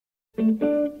Hello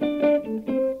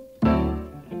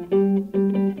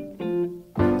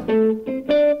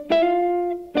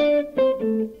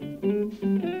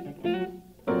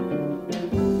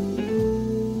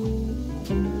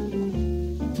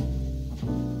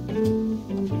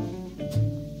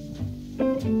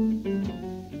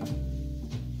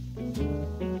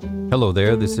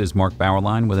there, this is Mark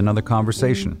Bauerlein with another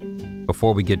conversation.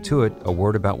 Before we get to it, a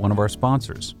word about one of our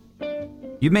sponsors.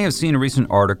 You may have seen a recent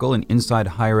article in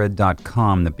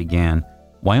InsideHigherEd.com that began,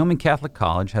 Wyoming Catholic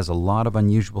College has a lot of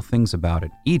unusual things about it,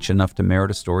 each enough to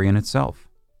merit a story in itself.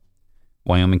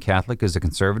 Wyoming Catholic is a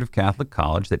conservative Catholic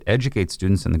college that educates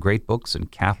students in the great books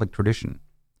and Catholic tradition.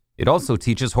 It also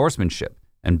teaches horsemanship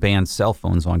and bans cell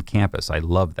phones on campus. I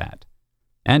love that.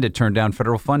 And it turned down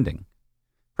federal funding.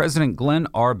 President Glenn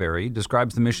Arbery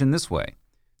describes the mission this way.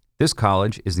 This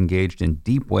college is engaged in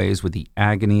deep ways with the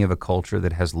agony of a culture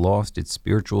that has lost its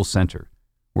spiritual center.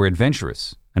 We're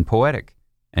adventurous and poetic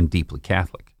and deeply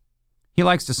Catholic. He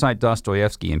likes to cite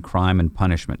Dostoevsky in Crime and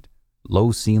Punishment.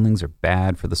 Low ceilings are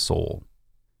bad for the soul.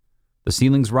 The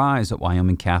ceilings rise at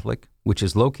Wyoming Catholic, which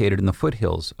is located in the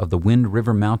foothills of the Wind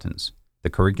River Mountains. The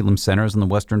curriculum centers on the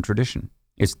Western tradition.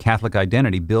 Its Catholic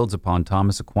identity builds upon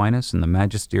Thomas Aquinas and the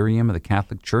magisterium of the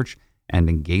Catholic Church and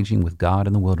engaging with God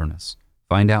in the wilderness.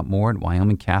 Find out more at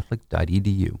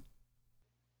wyomingcatholic.edu.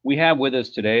 We have with us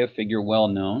today a figure well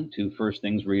known to First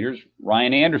Things readers,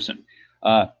 Ryan Anderson.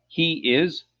 He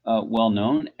is well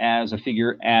known as a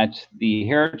figure at the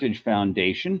Heritage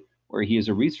Foundation, where he is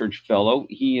a research fellow.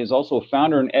 He is also a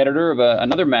founder and editor of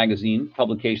another magazine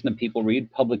publication that people read,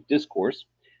 Public Discourse.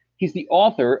 He's the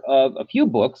author of a few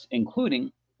books,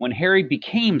 including When Harry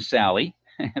Became Sally,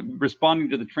 Responding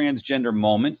to the Transgender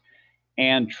Moment,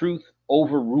 and Truth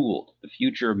Overruled, The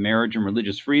Future of Marriage and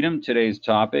Religious Freedom. Today's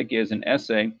topic is an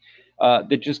essay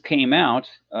that just came out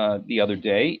the other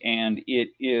day, and it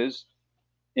is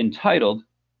entitled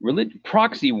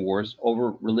Proxy Wars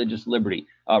Over Religious Liberty.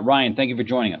 Ryan, thank you for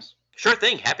joining us. Sure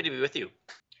thing. Happy to be with you.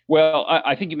 Well,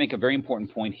 I think you make a very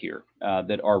important point here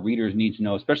that our readers need to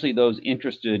know, especially those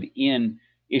interested in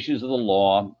issues of the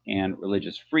law and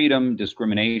religious freedom,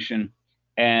 discrimination,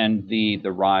 and the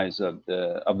rise of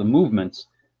the movements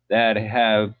that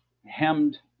have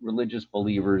hemmed religious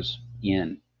believers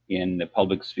in the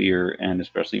public sphere and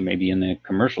especially maybe in the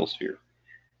commercial sphere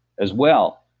as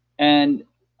well. And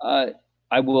I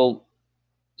will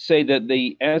say that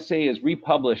the essay is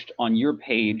republished on your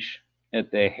page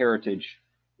at the Heritage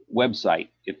website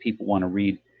if people want to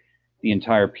read the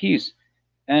entire piece.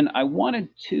 And I wanted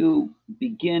to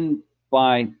begin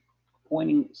by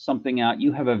pointing something out.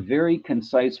 You have a very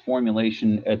concise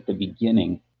formulation at the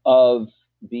beginning of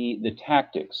the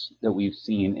tactics that we've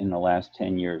seen in the last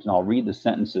 10 years. And I'll read the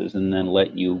sentences and then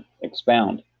let you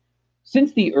expound.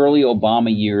 Since the early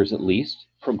Obama years, at least,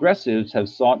 progressives have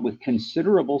sought with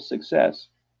considerable success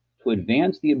to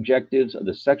advance the objectives of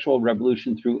the sexual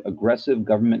revolution through aggressive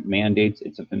government mandates.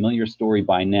 It's a familiar story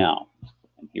by now.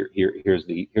 And here's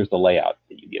the layout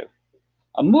that you give.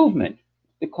 A movement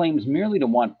that claims merely to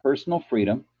want personal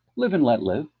freedom, live and let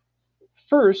live,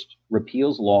 first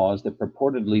repeals laws that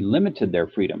purportedly limited their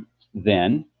freedom,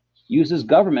 then uses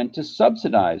government to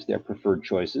subsidize their preferred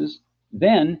choices,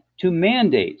 then to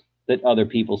mandate that other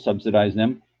people subsidize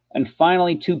them, and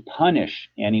finally to punish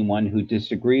anyone who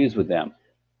disagrees with them.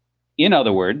 In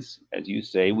other words, as you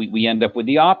say, we end up with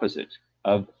the opposite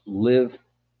of live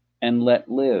and let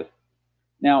live.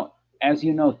 Now, as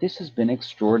you know, this has been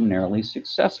extraordinarily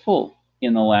successful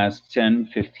in the last 10,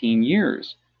 15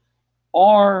 years.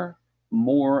 Are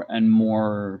more and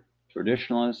more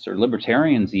traditionalists or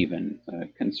libertarians even,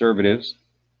 conservatives,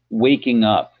 waking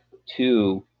up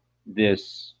to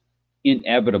this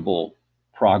inevitable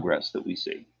progress that we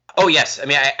see? Oh, yes. I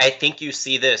mean, I think you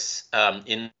see this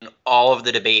in all of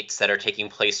the debates that are taking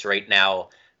place right now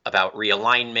about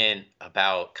realignment,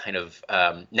 about kind of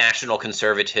national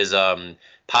conservatism,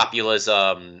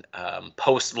 populism,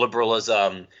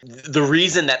 post-liberalism. The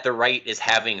reason that the right is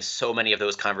having so many of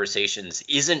those conversations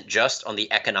isn't just on the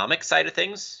economic side of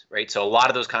things, right? So a lot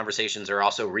of those conversations are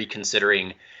also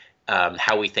reconsidering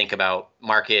how we think about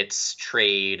markets,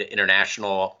 trade,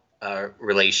 international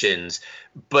relations,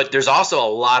 but there's also a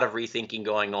lot of rethinking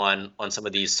going on some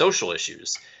of these social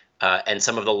issues and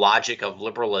some of the logic of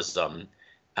liberalism,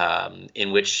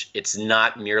 in which it's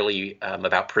not merely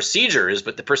about procedures,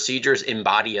 but the procedures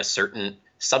embody a certain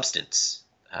substance,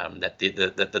 that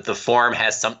the form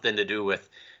has something to do with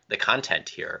the content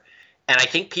here. And I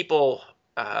think people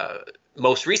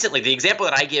most recently, the example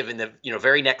that I give in the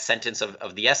very next sentence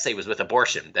of the essay was with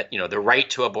abortion, that the right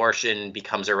to abortion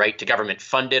becomes a right to government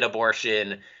funded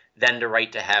abortion, then the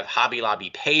right to have Hobby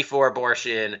Lobby pay for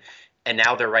abortion. and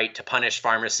now the right to punish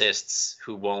pharmacists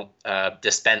who won't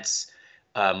dispense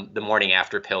the morning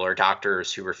after pill, or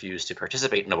doctors who refuse to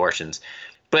participate in abortions.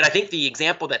 But I think the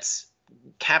example that's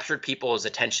captured people's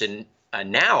attention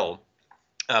now,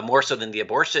 more so than the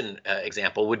abortion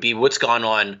example, would be what's gone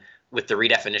on with the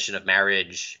redefinition of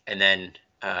marriage, and then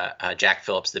Jack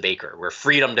Phillips, the baker, where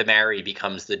freedom to marry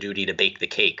becomes the duty to bake the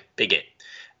cake, bigot,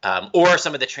 or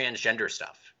some of the transgender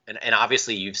stuff. And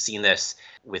obviously you've seen this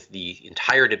with the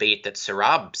entire debate that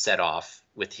Sarab set off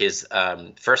with his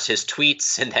first his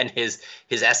tweets and then his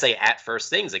essay at First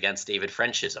Things against David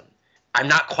Frenchism. I'm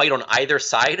not quite on either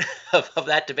side of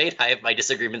that debate. I have my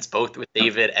disagreements both with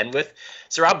David and with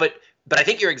Sarab, but I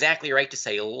think you're exactly right to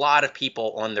say a lot of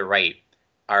people on the right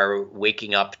are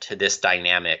waking up to this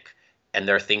dynamic, and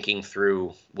they're thinking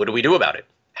through, what do we do about it?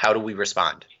 How do we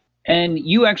respond? And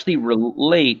you actually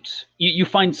relate, you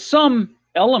find some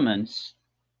elements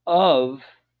of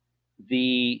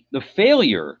the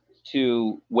failure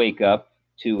to wake up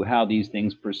to how these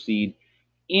things proceed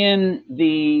in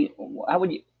the, how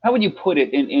would you put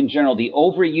it in general, the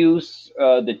overuse,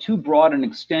 the too broad an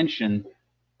extension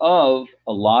of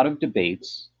a lot of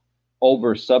debates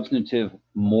over substantive,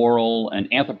 moral,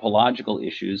 and anthropological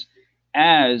issues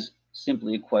as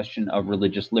simply a question of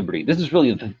religious liberty. This is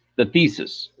really the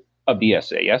thesis of the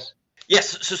essay, yes?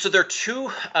 Yes. So there are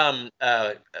two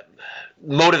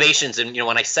motivations, and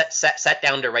when I sat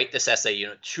down to write this essay,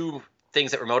 two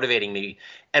things that were motivating me,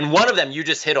 and one of them you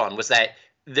just hit on was that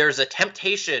there's a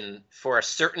temptation for a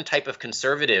certain type of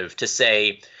conservative to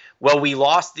say, well, we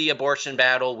lost the abortion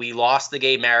battle, we lost the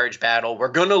gay marriage battle, we're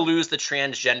going to lose the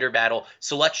transgender battle,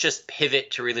 so let's just pivot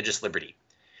to religious liberty.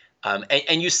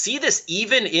 And you see this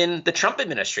even in the Trump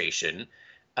administration,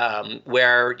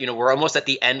 where we're almost at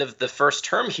the end of the first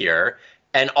term here,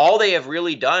 and all they have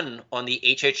really done on the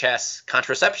HHS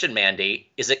contraception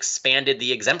mandate is expanded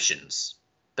the exemptions,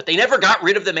 but they never got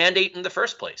rid of the mandate in the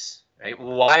first place. Right?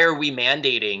 Why are we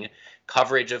mandating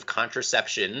coverage of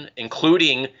contraception,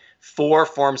 including 4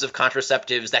 forms of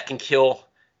contraceptives that can kill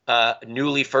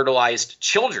newly fertilized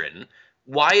children?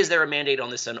 Why is there a mandate on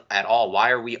this at all?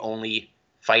 Why are we only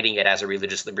fighting it as a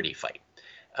religious liberty fight?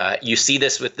 You see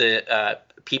this with the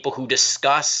people who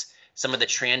discuss some of the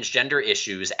transgender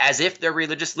issues as if they're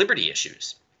religious liberty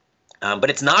issues. But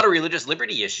it's not a religious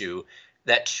liberty issue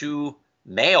that 2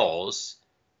 males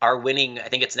are winning, I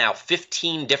think it's now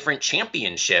 15 different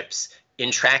championships in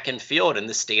track and field in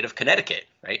the state of Connecticut,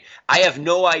 right? I have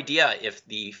no idea if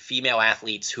the female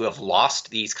athletes who have lost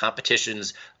these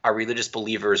competitions are religious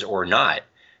believers or not.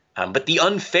 But the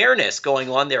unfairness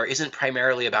going on there isn't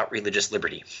primarily about religious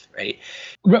liberty, right?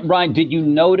 Ryan, did you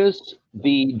notice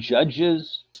the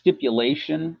judge's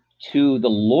stipulation to the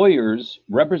lawyers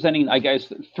representing, I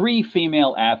guess, 3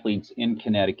 female athletes in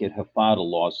Connecticut have filed a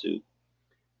lawsuit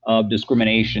of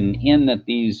discrimination in that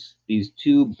these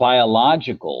 2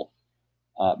 biological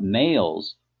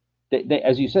males, they,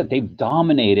 as you said, they've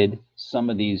dominated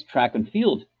some of these track and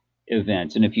field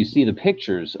events. And if you see the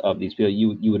pictures of these people,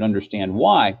 you would understand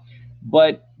why.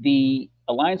 But the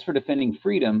Alliance for Defending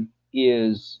Freedom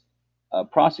is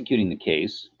prosecuting the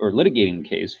case, or litigating the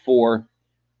case, for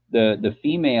the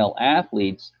female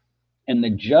athletes. And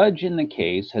the judge in the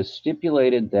case has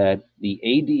stipulated that the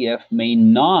ADF may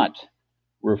not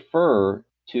refer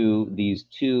to these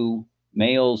 2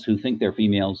 males who think they're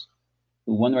females,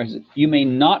 who won the race. You may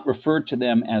not refer to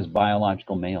them as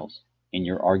biological males in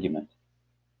your argument.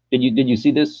 Did you see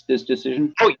this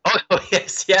decision? Oh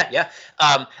yes, yeah.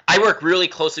 I work really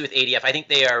closely with ADF. I think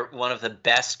they are one of the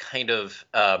best kind of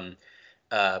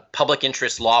public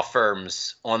interest law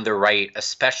firms on the right,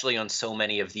 especially on so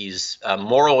many of these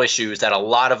moral issues that a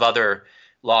lot of other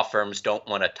law firms don't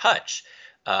want to touch.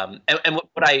 And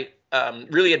what I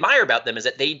really admire about them is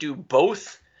that they do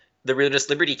both the religious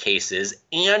liberty cases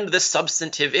and the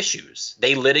substantive issues.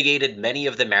 They litigated many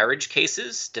of the marriage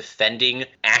cases, defending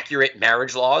accurate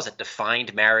marriage laws that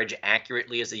defined marriage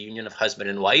accurately as a union of husband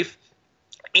and wife.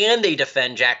 And they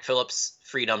defend Jack Phillips'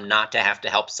 freedom not to have to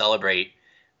help celebrate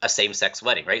a same-sex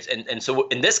wedding, right? And so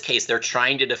in this case, they're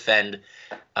trying to defend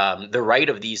the right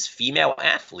of these female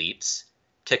athletes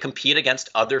to compete against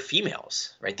other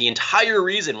females, right? The entire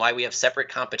reason why we have separate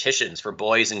competitions for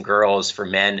boys and girls, for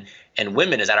men and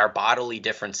women, is that our bodily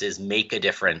differences make a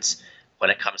difference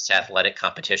when it comes to athletic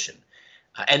competition.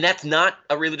 And that's not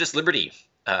a religious liberty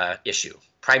issue,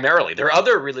 primarily. There are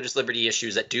other religious liberty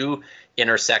issues that do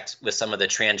intersect with some of the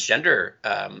transgender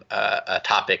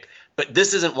topic, but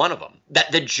this isn't one of them.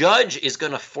 That the judge is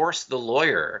going to force the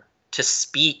lawyer to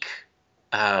speak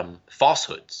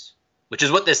falsehoods, which is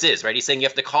what this is, right? He's saying you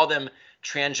have to call them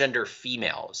transgender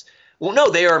females. Well, no,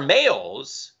 they are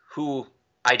males who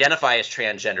identify as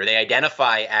transgender. They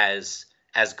identify as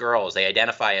girls. They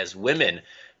identify as women,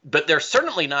 but they're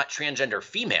certainly not transgender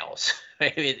females.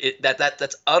 I mean,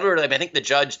 that's utterly. I mean, I think the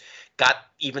judge got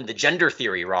even the gender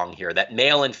theory wrong here. That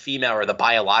male and female are the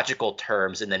biological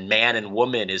terms, and then man and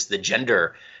woman is the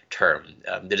gender term.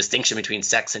 The distinction between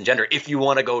sex and gender. If you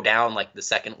want to go down like the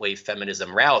second wave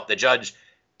feminism route, the judge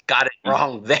got it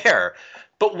wrong there.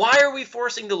 But why are we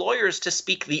forcing the lawyers to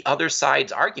speak the other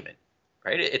side's argument?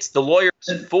 Right? It's the lawyers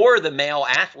for the male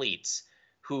athletes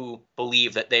who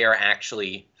believe that they are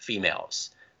actually females.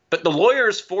 But the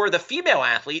lawyers for the female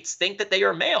athletes think that they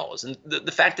are males. And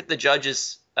the fact that the judge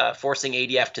is forcing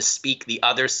ADF to speak the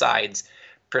other side's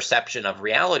perception of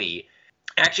reality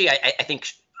actually, I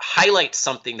think, highlights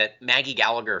something that Maggie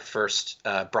Gallagher first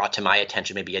brought to my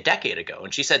attention maybe a decade ago.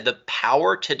 And she said the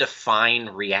power to define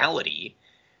reality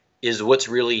is what's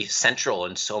really central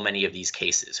in so many of these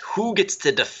cases. Who gets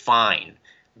to define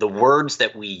the words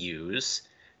that we use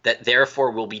that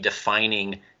therefore will be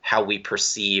defining how we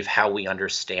perceive, how we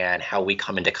understand, how we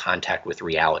come into contact with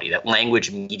reality? That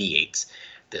language mediates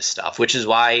this stuff, which is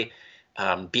why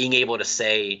being able to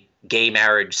say gay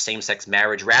marriage, same-sex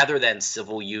marriage, rather than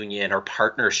civil union or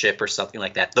partnership or something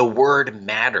like that, the word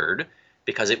mattered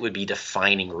because it would be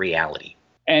defining reality.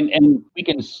 And we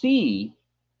can see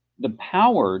the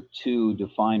power to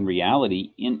define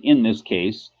reality in this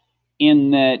case,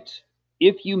 in that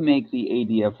if you make the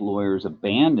ADF lawyers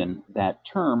abandon that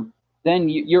term, then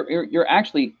you're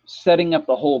actually setting up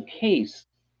the whole case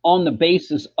on the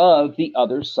basis of the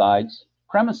other side's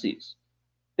premises.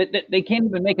 That they can't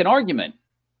even make an argument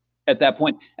at that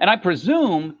point. And I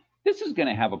presume this is going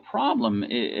to have a problem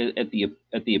at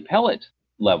the appellate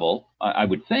level, I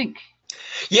would think.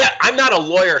 Yeah, I'm not a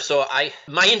lawyer, so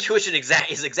my intuition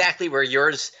is exactly where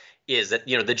yours is. That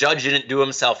the judge didn't do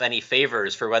himself any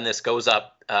favors for when this goes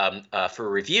up for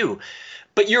review.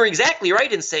 But you're exactly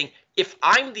right in saying if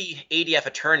I'm the ADF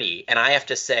attorney and I have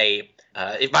to say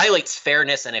it violates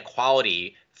fairness and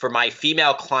equality for my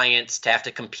female clients to have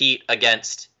to compete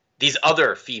against these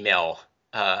other female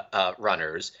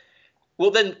runners,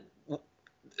 well then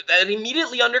that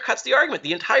immediately undercuts the argument.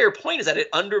 The entire point is that it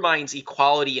undermines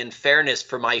equality and fairness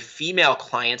for my female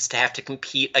clients to have to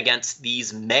compete against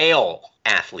these male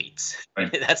athletes.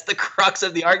 Right. That's the crux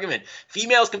of the argument.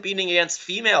 Females competing against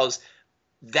females,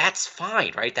 that's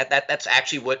fine, right? That's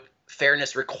actually what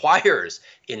fairness requires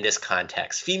in this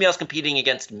context. Females competing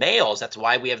against males, that's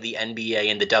why we have the NBA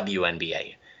and the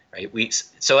WNBA, right?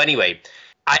 So anyway,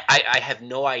 I have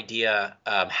no idea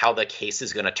how the case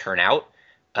is going to turn out.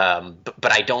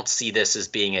 But I don't see this as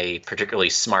being a particularly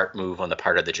smart move on the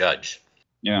part of the judge.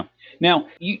 Yeah. Now,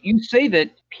 you say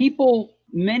that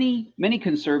many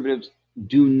conservatives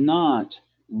do not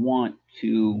want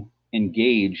to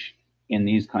engage in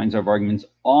these kinds of arguments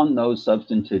on those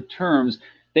substantive terms.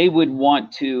 They would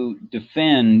want to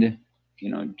defend,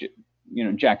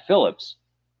 Jack Phillips.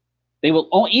 They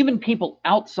will, even people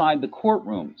outside the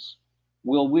courtrooms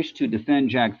will wish to defend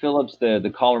Jack Phillips,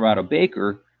 the Colorado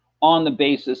baker, on the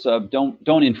basis of don't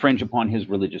infringe upon his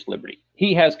religious liberty.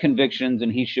 He has convictions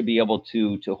and he should be able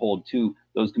to hold to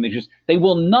those convictions. They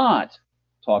will not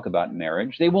talk about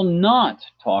marriage. They will not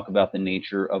talk about the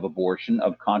nature of abortion,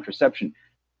 of contraception.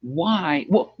 Why?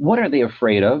 What are they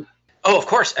afraid of? Oh, of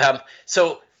course.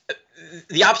 So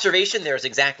the observation there is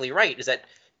exactly right, is that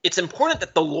it's important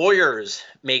that the lawyers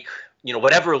make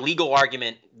whatever legal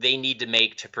argument they need to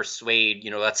make to persuade,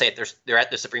 let's say they're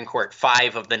at the Supreme Court,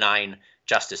 5 of the 9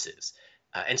 justices.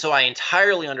 And so I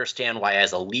entirely understand why,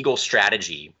 as a legal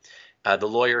strategy, the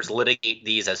lawyers litigate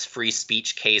these as free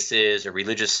speech cases or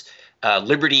religious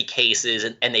liberty cases,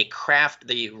 and they craft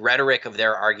the rhetoric of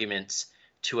their arguments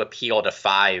to appeal to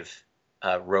 5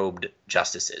 robed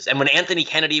justices. And when Anthony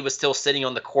Kennedy was still sitting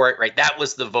on the court, right, that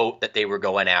was the vote that they were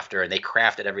going after, and they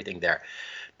crafted everything there.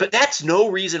 But that's no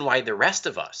reason why the rest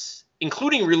of us,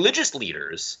 including religious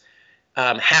leaders,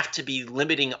 have to be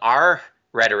limiting our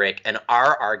rhetoric and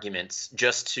our arguments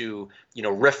just to,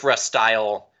 RFRA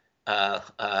style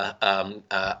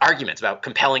arguments about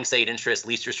compelling state interest,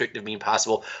 least restrictive means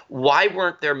possible. Why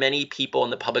weren't there many people in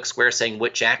the public square saying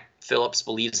what Jack Phillips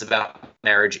believes about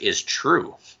marriage is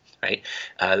true? Right.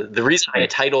 The reason I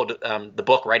titled the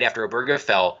book right after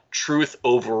Obergefell, Truth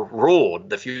Overruled,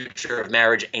 the Future of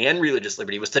Marriage and Religious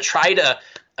Liberty, was to try to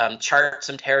chart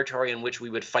some territory in which we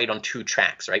would fight on 2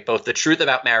 tracks, right? Both the truth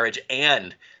about marriage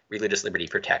and religious liberty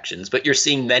protections. But you're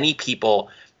seeing many people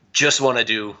just want to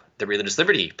do the religious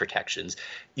liberty protections.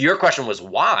 Your question was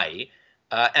why?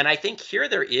 And I think here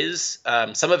there is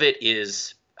some of it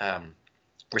is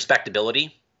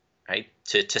respectability. Right?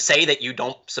 To say that you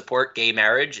don't support gay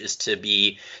marriage is to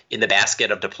be in the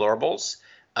basket of deplorables.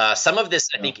 Some of this,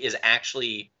 I think, is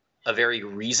actually a very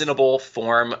reasonable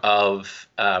form of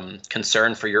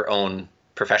concern for your own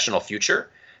professional future.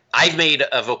 I've made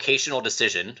a vocational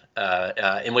decision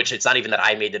in which it's not even that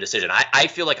I made the decision. I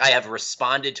feel like I have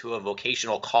responded to a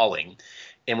vocational calling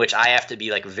in which I have to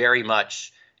be like very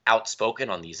much outspoken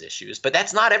on these issues, but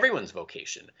that's not everyone's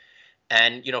vocation.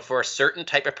 And, you know, for a certain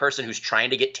type of person who's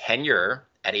trying to get tenure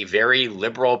at a very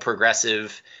liberal,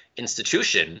 progressive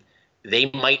institution,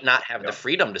 they might not have the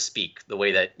freedom to speak the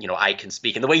way that, you know, I can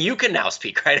speak and the way you can now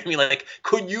speak, right? I mean, like,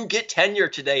 could you get tenure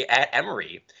today at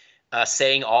Emory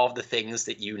saying all of the things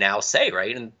that you now say,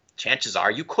 right? And chances are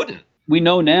you couldn't. We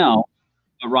know now,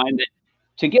 Ryan, that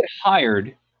to get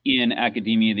hired in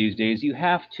academia these days, you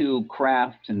have to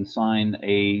craft and sign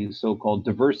a so-called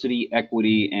diversity,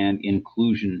 equity, and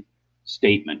inclusion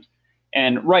statement.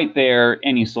 And right there,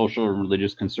 any social or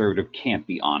religious conservative can't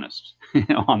be honest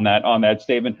on that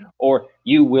statement, or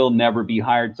you will never be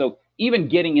hired. So even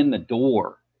getting in the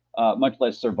door, much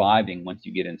less surviving once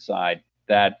you get inside,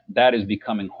 that is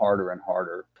becoming harder and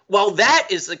harder. Well, that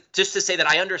is just to say that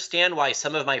I understand why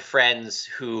some of my friends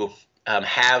who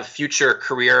have future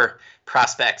career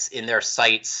prospects in their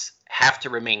sights have to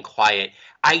remain quiet.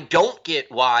 I don't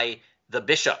get why the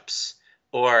bishops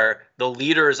or the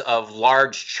leaders of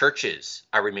large churches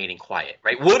are remaining quiet,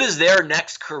 right? What is their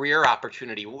next career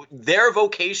opportunity? Their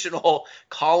vocational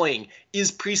calling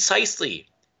is precisely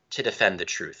to defend the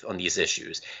truth on these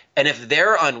issues. And if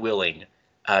they're unwilling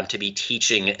to be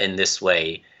teaching in this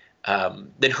way,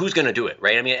 then who's going to do it,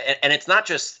 right? I mean, and it's not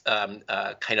just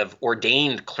kind of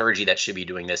ordained clergy that should be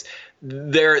doing this.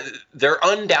 There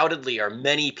undoubtedly are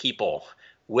many people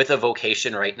with a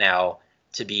vocation right now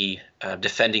to be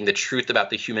defending the truth about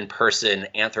the human person,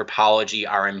 anthropology,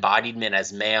 our embodiment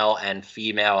as male and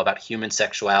female, about human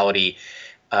sexuality,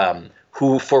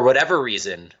 who, for whatever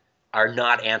reason, are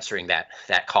not answering that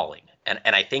calling.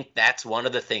 And I think that's one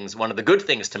of the good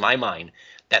things to my mind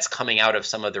that's coming out of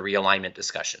some of the realignment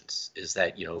discussions, is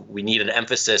that, you know, we need an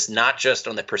emphasis not just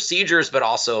on the procedures, but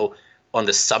also on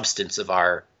the substance of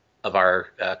our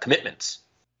commitments.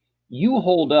 You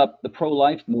hold up the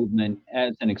pro-life movement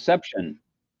as an exception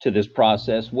to this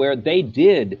process, where they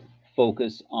did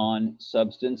focus on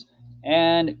substance.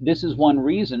 And this is one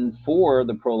reason for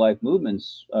the pro-life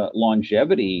movement's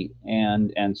longevity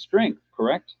and strength,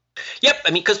 correct? Yep.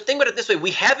 I mean, because think about it this way.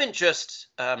 We haven't just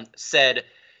said,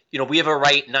 you know, we have a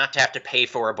right not to have to pay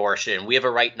for abortion. We have a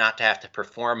right not to have to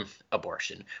perform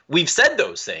abortion. We've said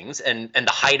those things, and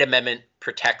the Hyde Amendment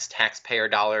protects taxpayer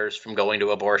dollars from going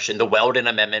to abortion. The Weldon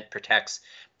Amendment protects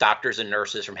doctors and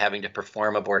nurses from having to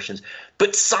perform abortions.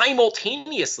 But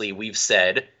simultaneously, we've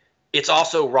said it's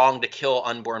also wrong to kill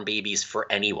unborn babies for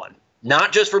anyone,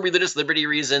 not just for religious liberty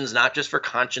reasons, not just for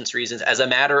conscience reasons, as a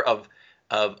matter of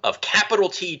capital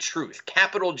T truth,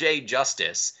 capital J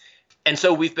justice. And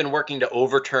so we've been working to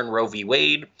overturn Roe v.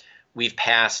 Wade. We've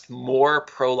passed more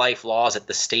pro-life laws at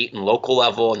the state and local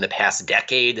level in the past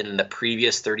decade than in the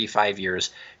previous 35 years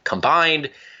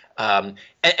combined. And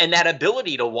that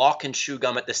ability to walk and chew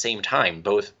gum at the same time,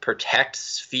 both protect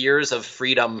spheres of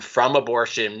freedom from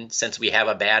abortion, since we have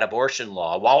a bad abortion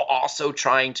law, while also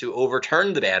trying to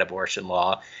overturn the bad abortion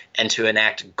law and to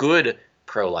enact good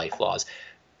pro-life laws.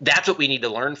 That's what we need to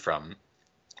learn from.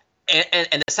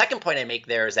 And the second point I make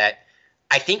there is that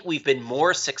I think we've been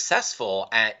more successful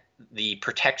at the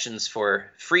protections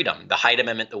for freedom, the Hyde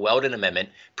Amendment, the Weldon Amendment,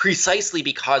 precisely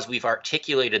because we've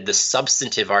articulated the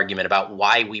substantive argument about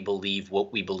why we believe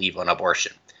what we believe on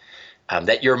abortion.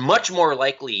 That you're much more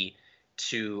likely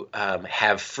to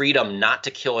have freedom not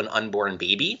to kill an unborn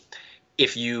baby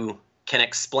if you can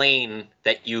explain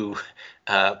that you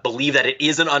believe that it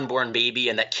is an unborn baby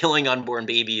and that killing unborn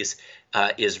babies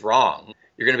is wrong.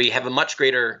 You're going to have a much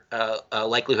greater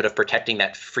likelihood of protecting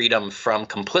that freedom from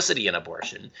complicity in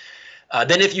abortion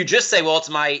than if you just say, well, it's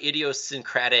my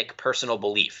idiosyncratic personal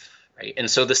belief, right?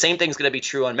 And so the same thing's going to be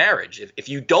true on marriage. If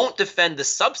you don't defend the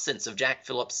substance of Jack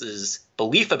Phillips's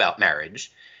belief about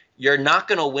marriage, you're not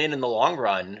going to win in the long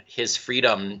run his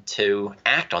freedom to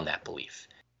act on that belief.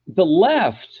 The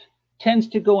left tends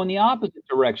to go in the opposite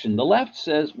direction. The left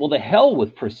says, well, the hell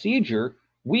with procedure.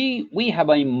 We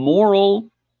have a moral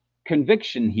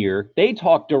conviction here. They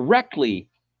talk directly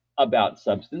about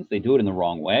substance. They do it in the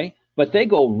wrong way, but they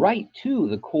go right to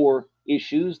the core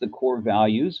issues, the core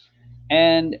values.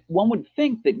 And one would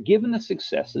think that given the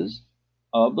successes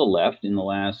of the left in the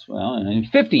last,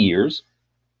 50 years,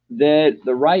 that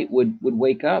the right would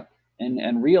wake up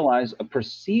and realize a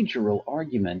procedural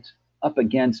argument up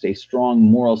against a strong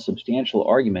moral substantial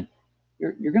argument,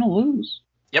 you're going to lose.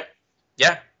 Yep.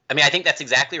 Yeah. I mean, I think that's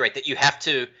exactly right, that you have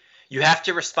to you have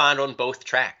to respond on both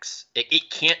tracks.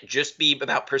 It can't just be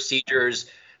about procedures,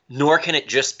 nor can it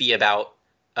just be about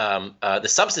the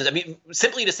substance. I mean,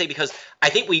 simply to say, because I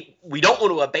think we don't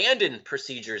want to abandon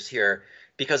procedures here,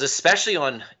 because especially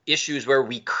on issues where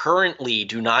we currently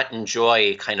do not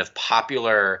enjoy kind of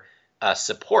popular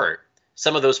support,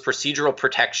 some of those procedural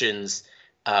protections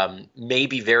may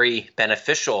be very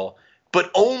beneficial,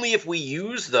 but only if we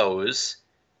use those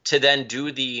to then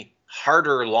do the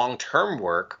harder long-term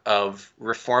work of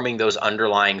reforming those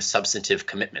underlying substantive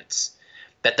commitments.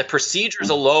 That the procedures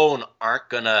alone aren't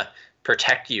going to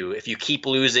protect you if you keep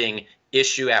losing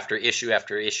issue after issue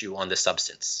after issue on the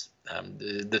substance.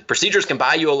 The procedures can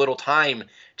buy you a little time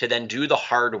to then do the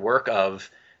hard work of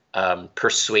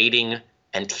persuading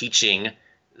and teaching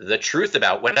the truth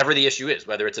about whatever the issue is,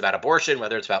 whether it's about abortion,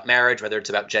 whether it's about marriage, whether it's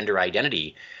about gender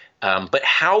identity. But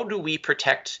how do we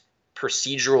protect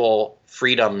procedural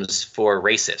freedoms for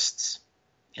racists?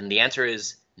 And the answer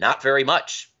is not very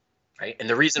much, right? And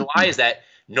the reason why is that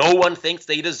no one thinks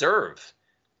they deserve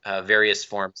various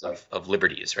forms of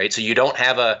liberties, right? So you don't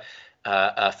have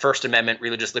a First Amendment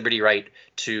religious liberty right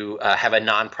to have a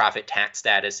nonprofit tax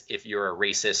status if you're a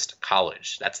racist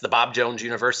college. That's the Bob Jones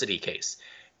University case.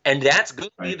 And that's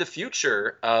going to be the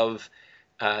future of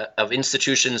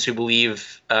institutions who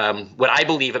believe what I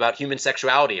believe about human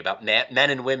sexuality, about men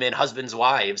and women, husbands,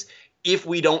 wives, if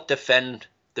we don't defend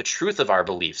the truth of our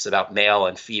beliefs about male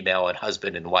and female and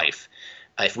husband and wife.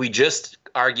 If we just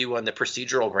argue on the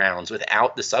procedural grounds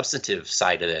without the substantive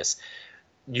side of this,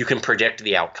 you can predict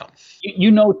the outcome.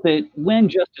 You note that when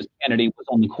Justice Kennedy was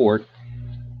on the court,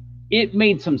 it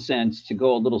made some sense to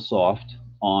go a little soft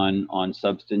on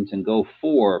substance and go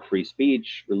for free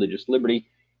speech, religious liberty.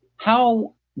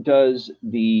 How does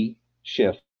the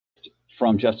shift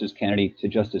from Justice Kennedy to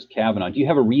Justice Kavanaugh, do you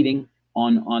have a reading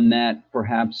on that,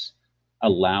 perhaps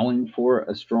allowing for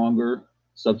a stronger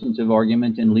substantive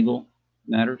argument in legal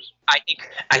matters?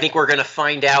 I think we're going to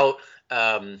find out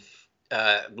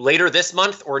later this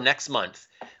month or next month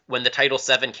when the Title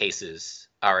VII cases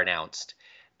are announced.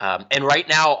 And right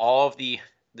now, all of the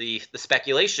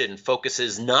speculation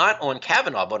focuses not on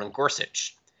Kavanaugh, but on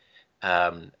Gorsuch.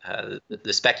 The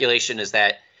speculation is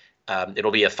that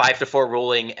it'll be a 5-4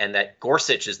 ruling and that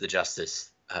Gorsuch is the justice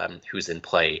who's in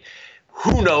play.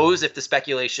 Who knows if the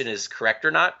speculation is correct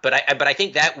or not, but I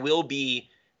think that will be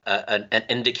an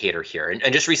indicator here.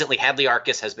 And just recently, Hadley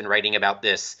Arkus has been writing about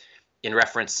this in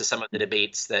reference to some of the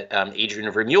debates that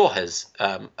Adrian Vermeule has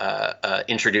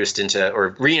introduced into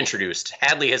or reintroduced.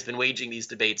 Hadley has been waging these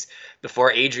debates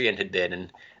before Adrian had been.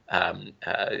 And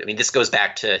I mean, this goes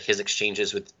back to his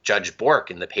exchanges with Judge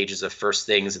Bork in the pages of First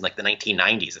Things in like the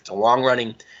 1990s. It's a long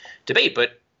running debate.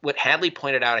 But what Hadley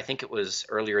pointed out, I think it was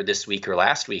earlier this week or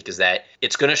last week, is that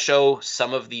it's going to show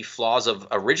some of the flaws of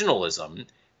originalism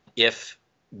if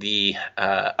the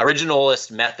originalist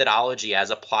methodology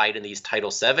as applied in these Title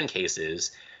VII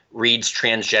cases reads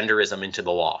transgenderism into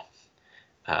the law.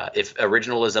 If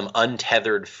originalism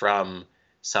untethered from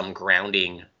some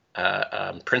grounding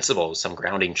principles, some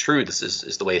grounding truths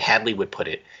is the way Hadley would put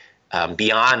it,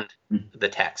 beyond the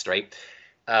text, right?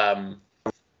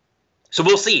 So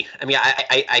we'll see. I mean,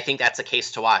 I think that's a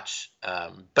case to watch.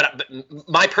 But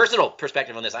my personal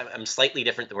perspective on this, I'm slightly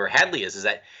different than where Hadley is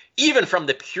that even from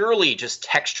the purely just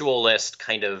textualist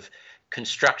kind of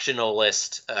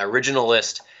constructionalist,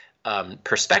 originalist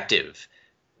perspective,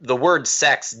 the word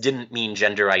sex didn't mean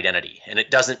gender identity, and it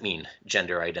doesn't mean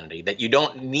gender identity, that you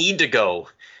don't need to go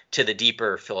to the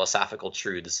deeper philosophical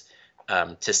truths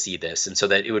to see this. And so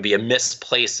that it would be a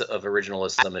misplace of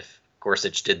originalism if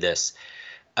Gorsuch did this.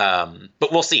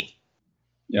 But we'll see.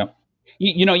 Yeah.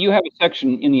 You know, you have a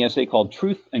section in the essay called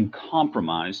Truth and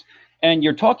Compromise, and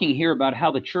you're talking here about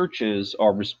how the churches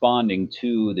are responding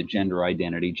to the gender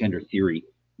identity, gender theory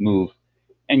move.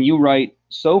 And you write,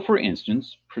 so for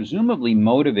instance, presumably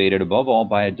motivated above all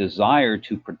by a desire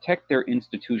to protect their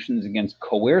institutions against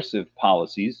coercive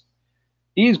policies,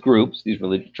 these groups, these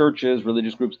religious churches,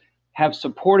 religious groups, have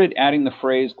supported adding the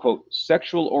phrase, quote,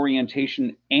 sexual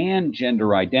orientation and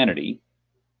gender identity,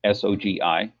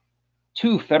 SOGI,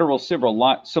 to federal civil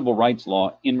rights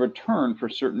law in return for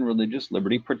certain religious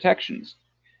liberty protections.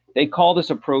 They call this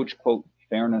approach, quote,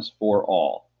 fairness for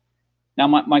all. Now,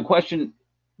 my question,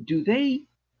 do they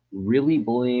really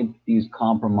believe these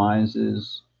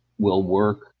compromises will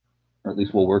work, or at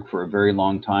least will work for a very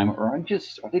long time, or are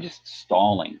they just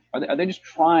stalling? Are they just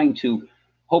trying to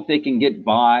hope they can get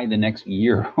by the next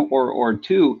year or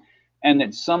two, and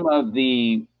that some of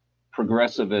the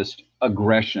progressivist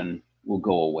aggression will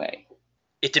go away?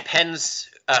 It depends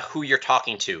who you're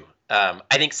talking to. I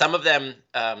think some of them,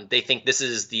 they think this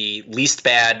is the least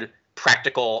bad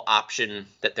practical option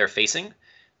that they're facing.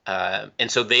 And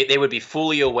so they would be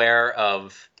fully aware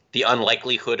of the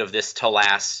unlikelihood of this to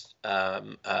last,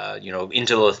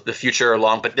 into the future or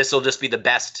long, but this will just be the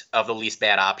best of the least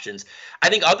bad options. I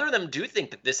think other of them do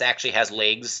think that this actually has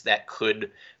legs that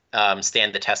could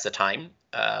stand the test of time.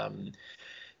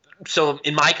 So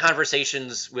in my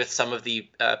conversations with some of the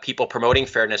people promoting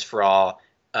fairness for all,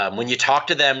 when you talk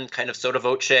to them kind of sotto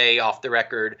voce off the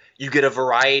record, you get a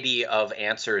variety of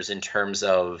answers in terms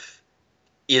of,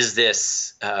 is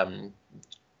this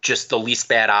just the least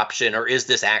bad option, or is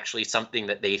this actually something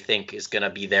that they think is going to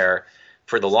be there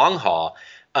for the long haul?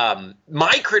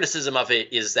 My criticism of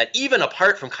it is that even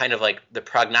apart from kind of like the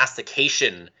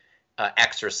prognostication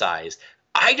exercise,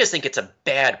 I just think it's a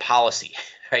bad policy,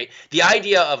 right? The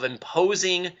idea of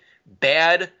imposing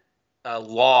bad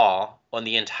law on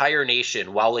the entire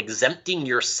nation while exempting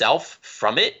yourself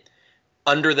from it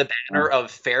under the banner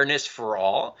of fairness for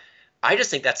all, I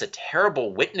just think that's a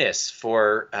terrible witness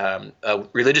for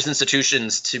religious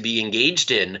institutions to be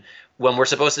engaged in when we're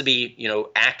supposed to be,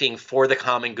 acting for the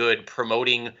common good,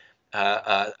 promoting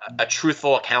a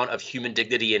truthful account of human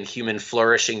dignity and human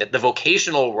flourishing. That the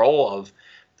vocational role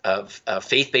of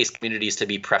faith-based communities to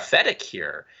be prophetic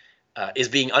here is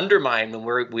being undermined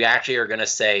when we actually are going to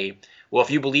say, well,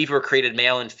 if you believe we're created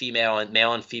male and female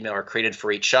are created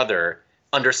for each other,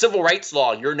 under civil rights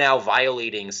law, you're now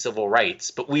violating civil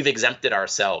rights, but we've exempted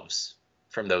ourselves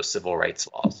from those civil rights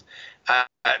laws.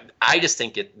 I just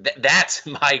think that's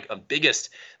my biggest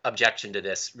objection to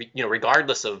this,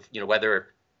 regardless of whether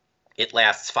it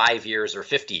lasts 5 years or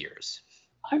 50 years.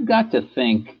 I've got to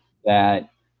think that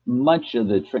much of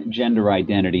the gender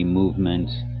identity movement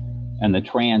and the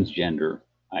transgender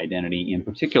identity in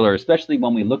particular, especially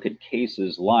when we look at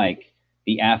cases like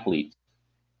the athletes,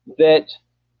 that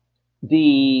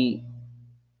the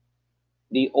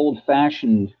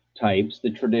old-fashioned types,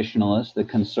 the traditionalists, the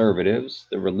conservatives,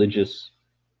 the religious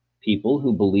people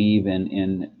who believe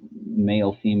in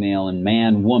male, female, and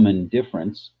man-woman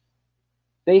difference,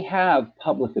 they have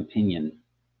public opinion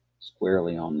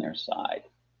squarely on their side.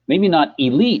 Maybe not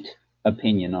elite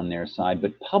opinion on their side,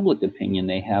 but public opinion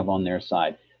they have on their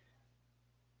side.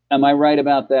 Am I right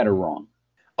about that or wrong?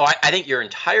 Oh, I think you're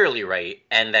entirely right,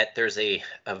 and that there's a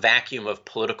vacuum of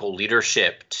political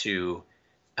leadership to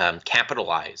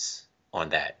capitalize on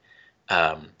that.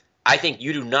 I think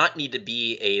you do not need to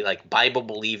be a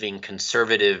Bible-believing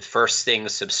conservative first thing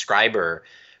subscriber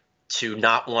to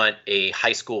not want a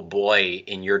high school boy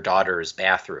in your daughter's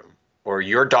bathroom or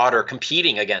your daughter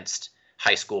competing against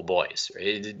high school boys.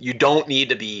 Right? You don't need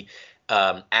to be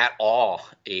at all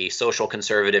a social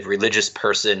conservative, religious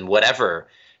person, whatever,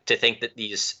 to think that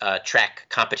these track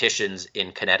competitions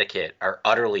in Connecticut are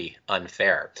utterly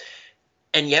unfair.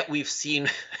 And yet we've seen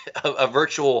a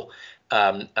virtual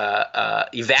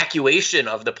evacuation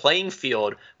of the playing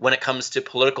field when it comes to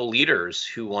political leaders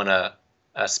who want to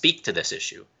speak to this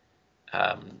issue.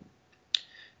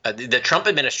 The Trump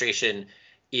administration,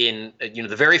 in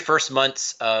the very first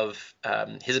months of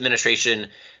his administration,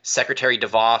 Secretary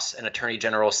DeVos and Attorney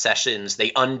General Sessions,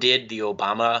 they undid the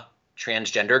Obama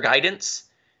transgender guidance.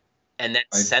 And then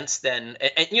since then,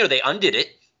 they undid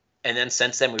it. And then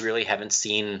since then, we really haven't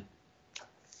seen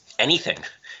anything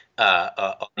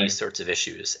on these sorts of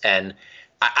issues. And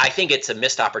I think it's a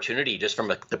missed opportunity just from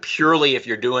the purely, if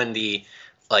you're doing the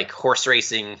horse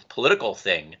racing political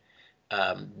thing,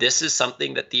 this is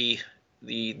something that the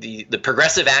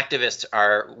progressive activists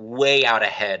are way out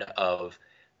ahead of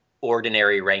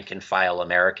ordinary rank and file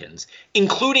Americans,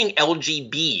 including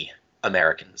LGB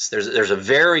Americans. There's a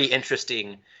very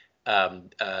interesting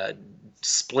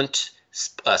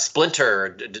splinter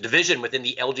division within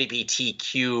the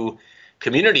LGBTQ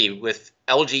community with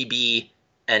LGB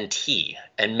and T,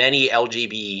 and many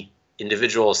LGB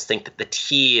individuals think that the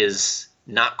T is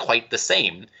not quite the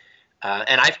same.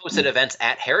 And I've hosted events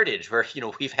at Heritage where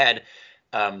we've had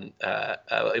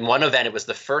in one event, it was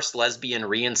the first lesbian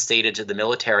reinstated to the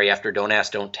military after Don't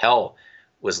Ask, Don't Tell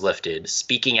was lifted,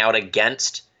 speaking out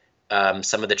against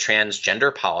some of the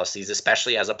transgender policies,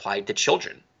 especially as applied to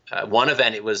children. One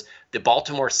event, it was the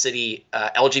Baltimore City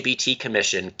LGBT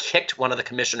Commission kicked one of the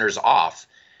commissioners off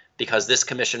because this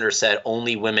commissioner said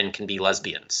only women can be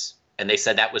lesbians. And they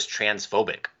said that was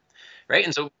transphobic. Right.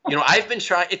 And so, I've been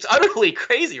trying, it's utterly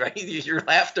crazy, right? Your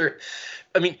laughter.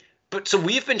 So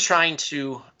we've been trying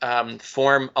to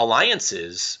form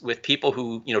alliances with people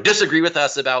who, disagree with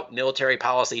us about military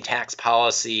policy, tax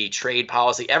policy, trade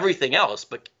policy, everything else.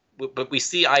 But we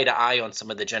see eye to eye on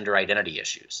some of the gender identity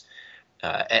issues.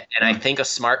 And I think a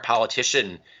smart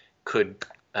politician could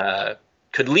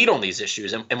lead on these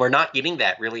issues. And we're not getting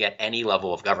that really at any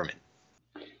level of government.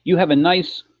 You have a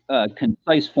nice,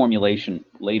 concise formulation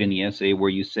late in the essay where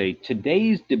you say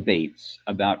today's debates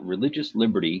about religious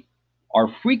liberty are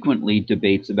frequently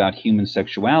debates about human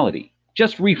sexuality,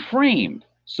 just reframed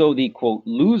so the quote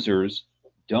losers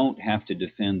don't have to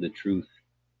defend the truth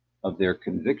of their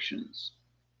convictions.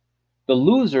 The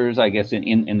losers, I guess,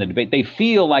 in the debate, they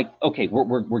feel like, okay,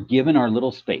 we're given our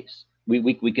little space.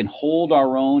 We can hold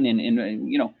our own, and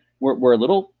you know, we're a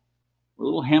little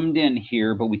hemmed in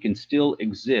here, but we can still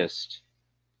exist.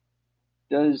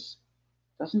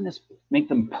 Doesn't this make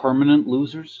them permanent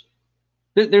losers?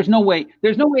 There's no way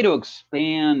to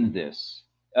expand this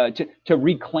to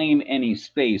reclaim any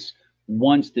space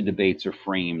once the debates are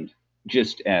framed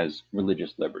just as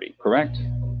religious liberty. Correct?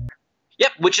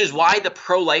 Yep, which is why the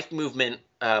pro-life movement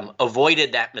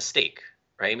avoided that mistake,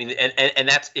 right? I mean, and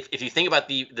that's if you think about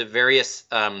the various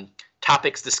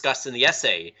topics discussed in the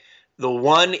essay, the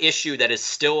one issue that is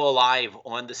still alive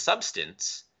on the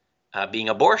substance, being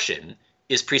abortion,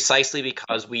 is precisely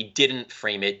because we didn't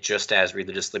frame it just as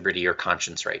religious liberty or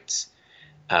conscience rights.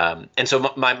 And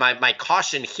so my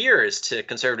caution here is to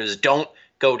conservatives: don't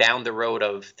go down the road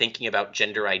of thinking about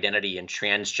gender identity and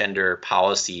transgender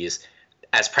policies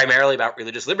as primarily about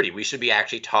religious liberty. We should be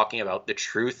actually talking about the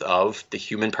truth of the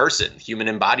human person, human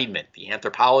embodiment, the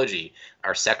anthropology,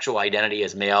 our sexual identity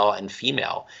as male and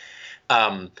female.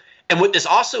 And what this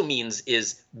also means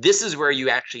is this is where you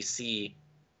actually see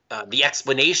the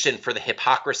explanation for the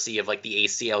hypocrisy of like the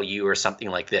ACLU or something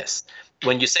like this.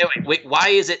 When you say, wait, why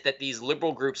is it that these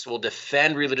liberal groups will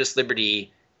defend religious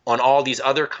liberty on all these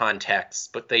other contexts,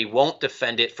 but they won't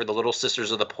defend it for the Little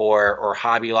Sisters of the Poor or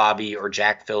Hobby Lobby or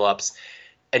Jack Phillips?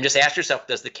 And just ask yourself,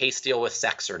 does the case deal with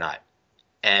sex or not?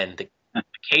 And the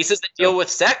cases that deal with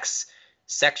sex,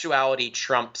 sexuality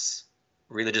trumps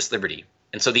religious liberty.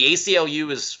 And so the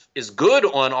ACLU is good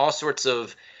on all sorts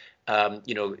of,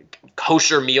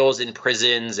 kosher meals in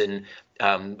prisons and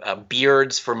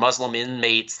beards for Muslim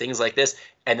inmates, things like this.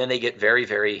 And then they get very,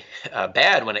 very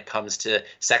bad when it comes to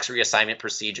sex reassignment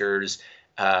procedures,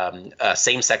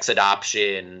 same-sex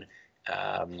adoption,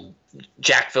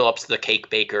 Jack Phillips, the cake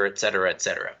baker, et cetera, et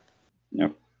cetera.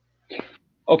 Yep.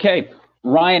 Okay,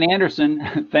 Ryan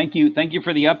Anderson, thank you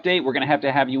for the update. We're going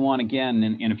to have you on again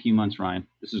in a few months, Ryan.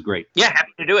 This is great. Yeah,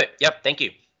 happy to do it. Yep, thank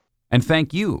you. And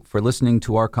thank you for listening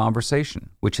to our conversation,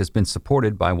 which has been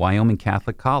supported by Wyoming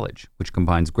Catholic College, which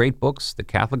combines great books, the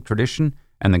Catholic tradition,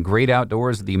 and the great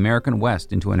outdoors of the American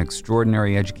West into an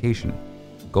extraordinary education.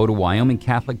 Go to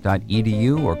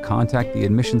wyomingcatholic.edu or contact the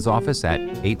admissions office at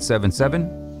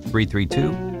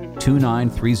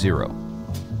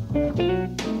 877-332-2930.